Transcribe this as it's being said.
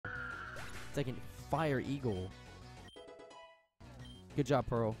It's like a fire eagle. Good job,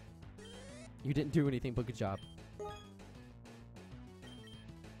 Pearl. You didn't do anything, but good job.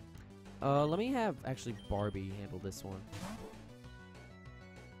 Let me have, actually, Barbie handle this one.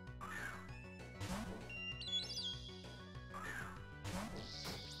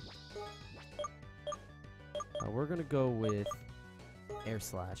 We're gonna go with Air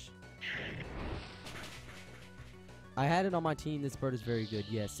Slash. I had it on my team. This bird is very good.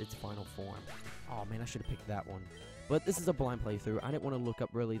 Yes, it's final form. Oh man, I should have picked that one. But this is a blind playthrough. I didn't want to look up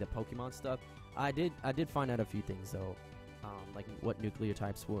really the Pokemon stuff. I did find out a few things though, like what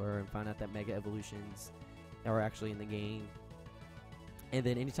nucleotypes were, and find out that Mega Evolutions are actually in the game. And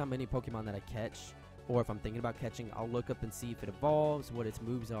then anytime any Pokemon that I catch, or if I'm thinking about catching, I'll look up and see if it evolves, what its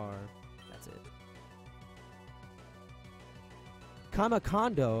moves are. That's it.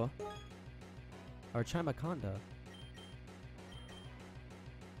 Kamakondo, or Chimaconda.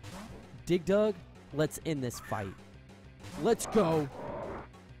 Dig Dug, let's end this fight. Let's go.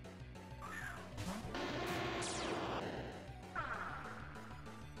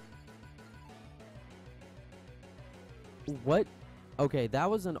 What? Okay, that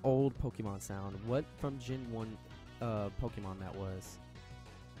was an old Pokemon sound. What from Gen 1 Pokemon that was?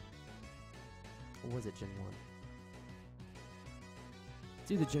 Or was it Gen 1?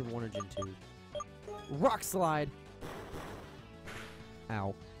 It's either Gen 1 or Gen 2. Rock Slide!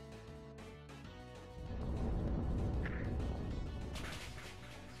 Ow.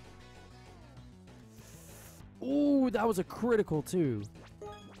 Ooh, that was a critical too.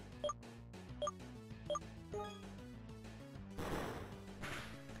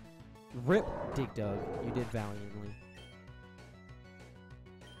 Rip, Dig Dug. You did valiantly.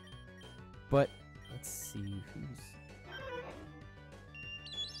 But, let's see who's...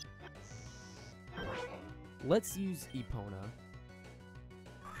 Let's use Epona.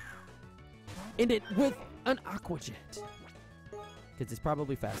 End it with an Aqua Jet. Because it's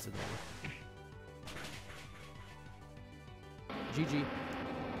probably faster than me. GG.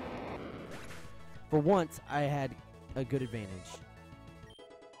 For once, I had a good advantage.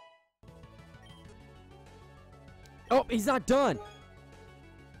 Oh, he's not done!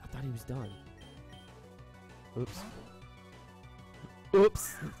 I thought he was done. Oops.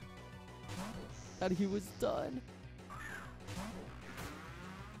 Oops. Thought he was done.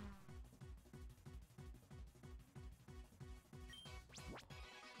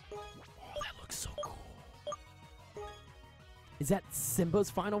 Oh, that looks so cool. Is that Simba's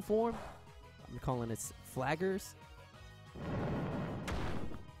final form? I'm calling it Flaggers.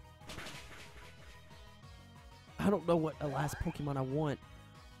 I don't know what the last Pokemon I want.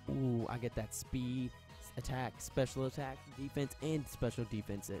 Ooh, I get that speed, attack, special attack, defense, and special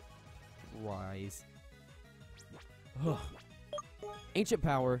defense at Rise. Ugh. Ancient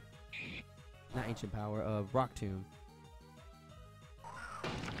Power. Not Ancient Power, Rock Tomb.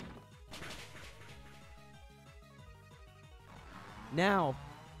 Now,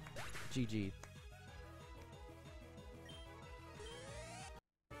 GG.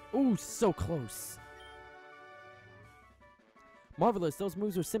 Ooh, so close. Marvelous, those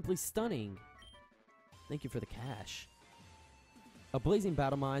moves are simply stunning. Thank you for the cash. A blazing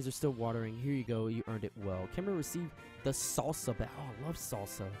battle mines are still watering. Here you go, you earned it well. Cameron received the salsa bat. Oh, I love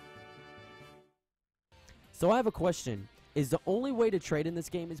salsa. So I have a question. Is the only way to trade in this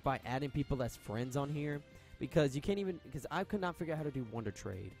game is by adding people as friends on here? Because you can't even, because I could not figure out how to do Wonder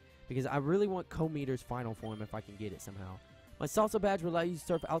Trade. Because I really want Cometer's final form if I can get it somehow. My salsa badge will allow you to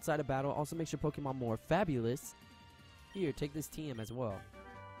surf outside of battle. Also makes your Pokemon more fabulous. Here, take this TM as well.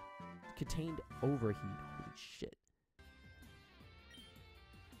 Contained overheat. Holy shit.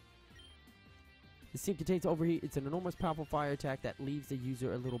 This team contains overheat. It's an enormous powerful fire attack that leaves the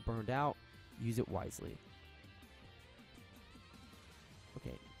user a little burned out. Use it wisely.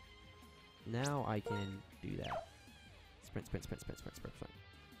 Okay. Now I can do that. Sprint, sprint, sprint, sprint, sprint, sprint, sprint.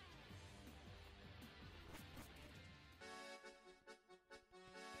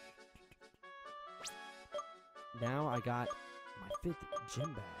 Now I got my 5th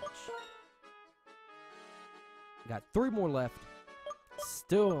gym badge. Got 3 more left.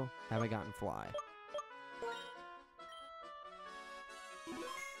 Still haven't gotten Fly.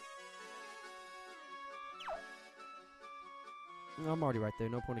 I'm already right there.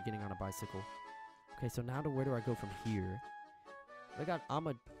 No point in getting on a bicycle. Okay, so now where do I go from here? I got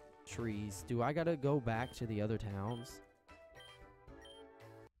Ama trees. Do I gotta go back to the other towns?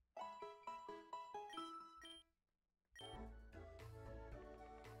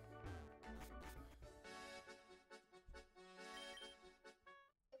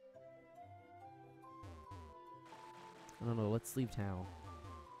 I don't know. Let's leave town.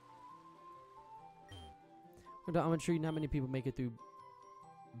 I'm intrigued not many people make it through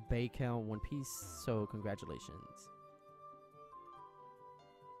Baykal in one piece, so congratulations.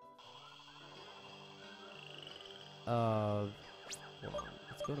 Hold on.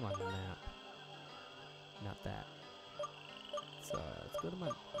 Let's go to my map. Not that. Let's go to my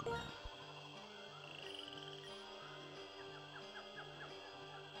map.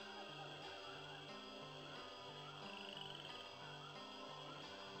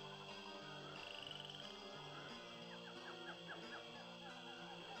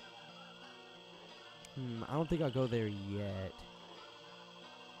 I don't think I'll go there yet.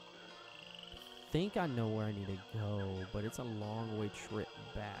 Think I know where I need to go, but it's a long way trip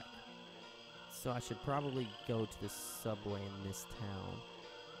back. So I should probably go to the subway in this town.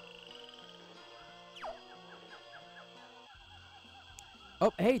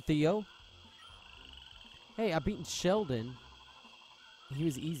 Oh, hey, Theo. Hey, I've beaten Sheldon. He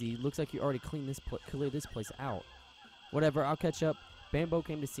was easy. Looks like you already cleared this place out. Whatever, I'll catch up. Bambo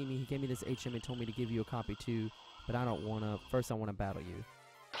came to see me. He gave me this HM and told me to give you a copy too, but I don't wanna. First, I wanna battle you.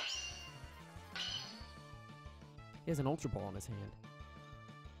 He has an Ultra Ball in his hand.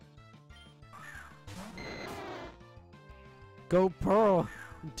 Go Pearl!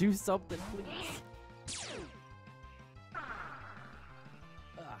 Do something, please.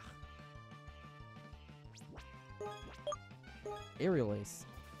 Aerial Ace.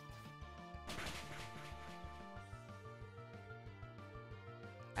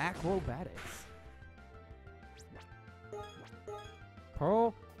 Acrobatics.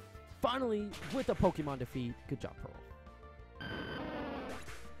 Pearl, finally with a Pokemon defeat. Good job, Pearl.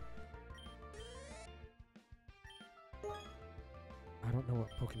 I don't know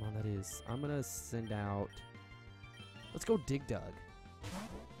what Pokemon that is. I'm gonna send out. Let's go Dig Dug.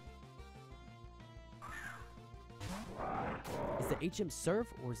 Is the HM Surf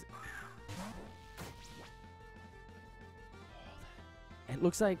or is it? It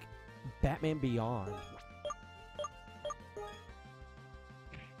looks like Batman Beyond.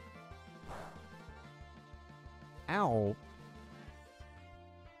 Ow.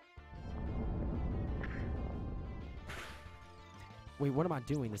 Wait, what am I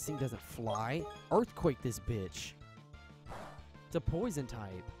doing? This thing doesn't fly? Earthquake this bitch. It's a poison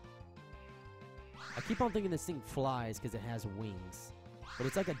type. I keep on thinking this thing flies because it has wings. But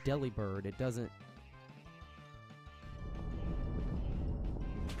it's like a Delibird. It doesn't...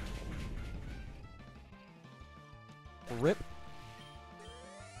 Rip.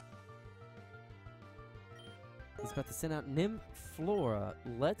 He's about to send out Nymphflora.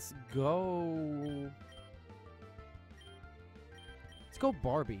 Let's go... Let's go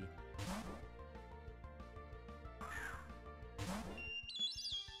Barbie.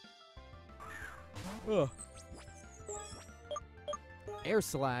 Ugh. Air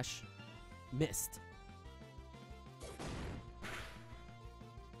Slash. Missed.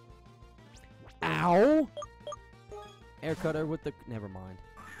 Ow! Air Cutter with the... Never mind.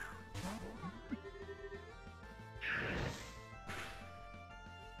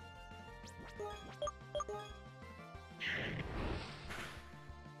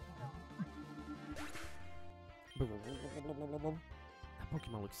 That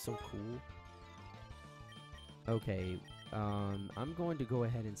Pokemon looks so cool. Okay, I'm going to go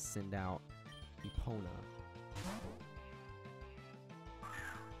ahead and send out Epona.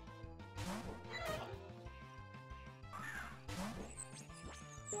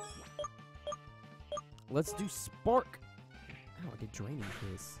 Let's do Spark. Oh, I did Draining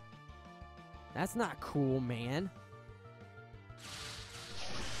Kiss. That's not cool, man.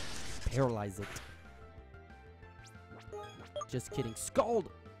 Paralyze it. Just kidding. Scald!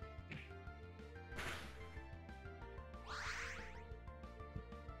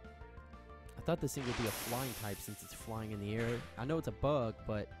 I thought this thing would be a flying type since it's flying in the air. I know it's a bug,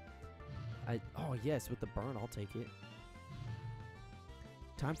 but... Oh, yes, with the burn, I'll take it.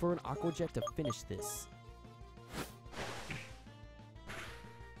 Time for an Aqua Jet to finish this.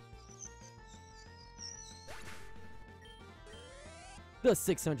 The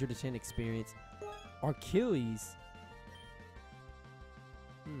 610 experience. Achilles.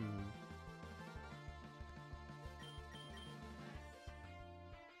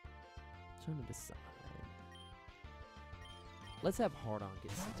 Trying to decide. Let's have Hard On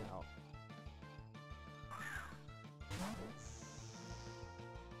get sent out.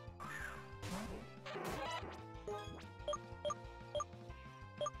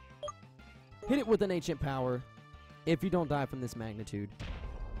 Hit it with an ancient power. If you don't die from this magnitude.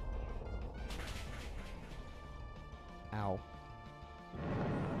 Ow.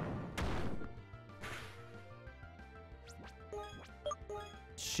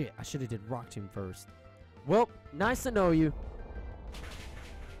 Shit, I should have did Rock Tomb first. Well, nice to know you.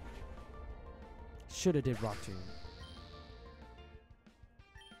 Shoulda did Rock Tomb.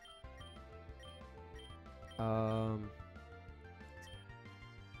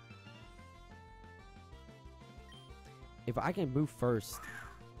 If I can move first,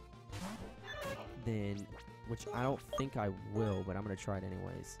 then, which I don't think I will, but I'm gonna try it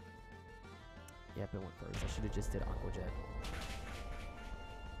anyways. Yep, it went first. I should have just did Aqua Jet.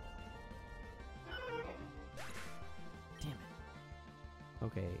 Damn it.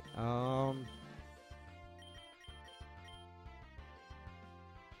 Okay,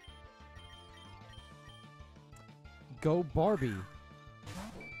 go Barbie.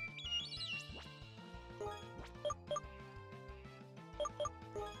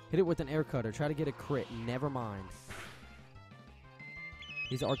 Hit it with an air cutter. Try to get a crit. Never mind.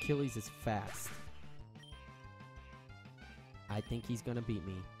 His Achilles is fast. I think he's gonna beat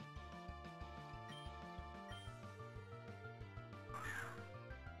me.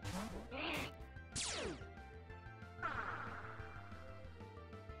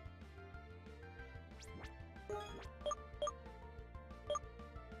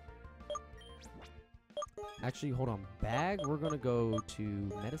 Actually, hold on. Bag, we're gonna go to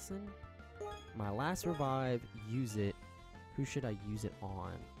medicine. My last revive, use it. Who should I use it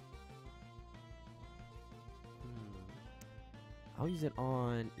on? I'll use it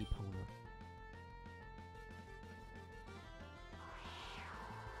on Epona.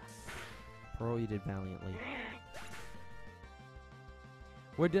 Pearl, you did valiantly.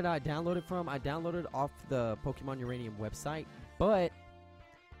 Where did I download it from? I downloaded it off the Pokemon Uranium website, but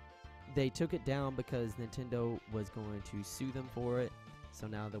they took it down because Nintendo was going to sue them for it. So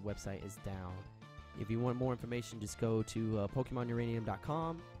now the website is down. If you want more information, just go to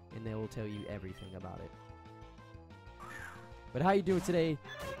PokemonUranium.com and they will tell you everything about it. But how you doing today,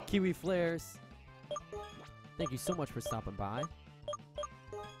 Kiwi Flares? Thank you so much for stopping by.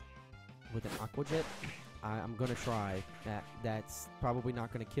 With an Aqua Jet, I'm gonna try. That's probably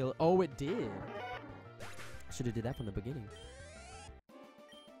not gonna kill it. Oh, it did. I should have did that from the beginning.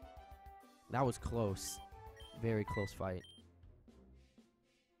 That was close. Very close fight.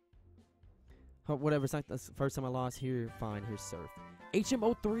 Oh, whatever. It's not the first time I lost. Here, fine. Here's Surf.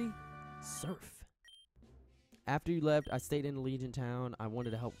 HM03, Surf. After you left, I stayed in Legion Town. I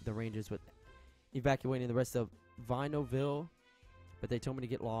wanted to help the Rangers with evacuating the rest of Vinoville, but they told me to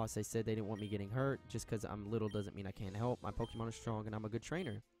get lost. They said they didn't want me getting hurt. Just because I'm little doesn't mean I can't help. My Pokemon are strong, and I'm a good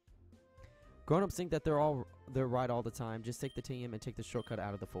trainer. Grown-ups think that they're right all the time. Just take the team and take the shortcut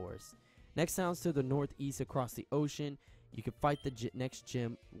out of the forest. Next town's to the northeast across the ocean. You can fight the next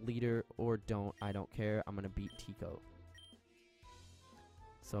gym leader or don't. I don't care. I'm going to beat Tico.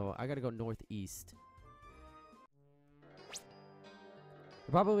 So I got to go northeast.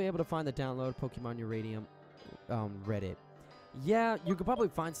 You're probably able to find the download Pokemon Uranium Reddit. Yeah, you could probably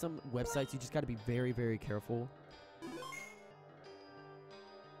find some websites. You just got to be very, very careful.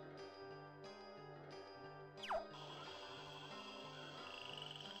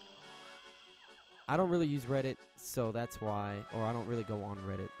 I don't really use Reddit, so that's why, or I don't really go on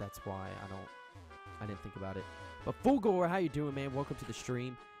Reddit, that's why I didn't think about it. But Fulgore, how you doing, man? Welcome to the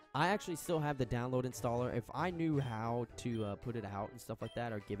stream. I actually still have the download installer. If I knew how to put it out and stuff like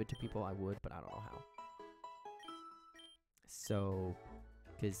that, or give it to people, I would, but I don't know how. So,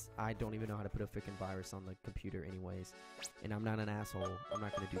 because I don't even know how to put a freaking virus on the computer anyways. And I'm not an asshole. I'm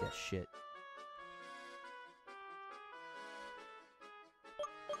not going to do that shit.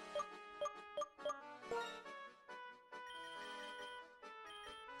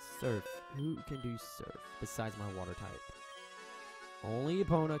 Surf. Who can do surf besides my water type? Only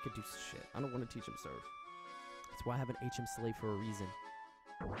Epona can do shit. I don't want to teach him surf. That's why I have an HM slave for a reason.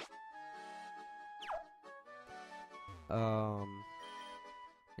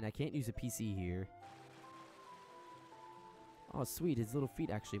 And I can't use a PC here. Oh, sweet. His little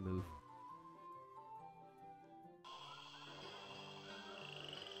feet actually move.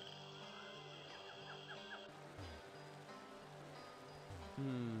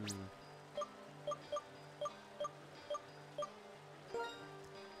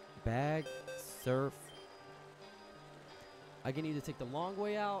 Bag, surf. I can either take the long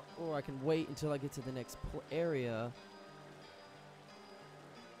way out, or I can wait until I get to the next area.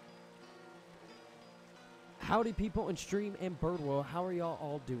 Howdy, people in stream and Birdworld. How are y'all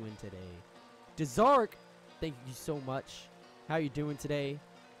all doing today? Dezark, thank you so much. How you doing today?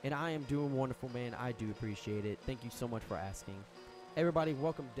 And I am doing wonderful, man. I do appreciate it. Thank you so much for asking. Everybody,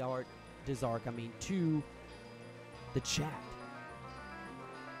 welcome Dezark, to the chat.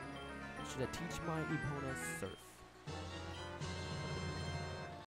 Should I teach my Epona surf?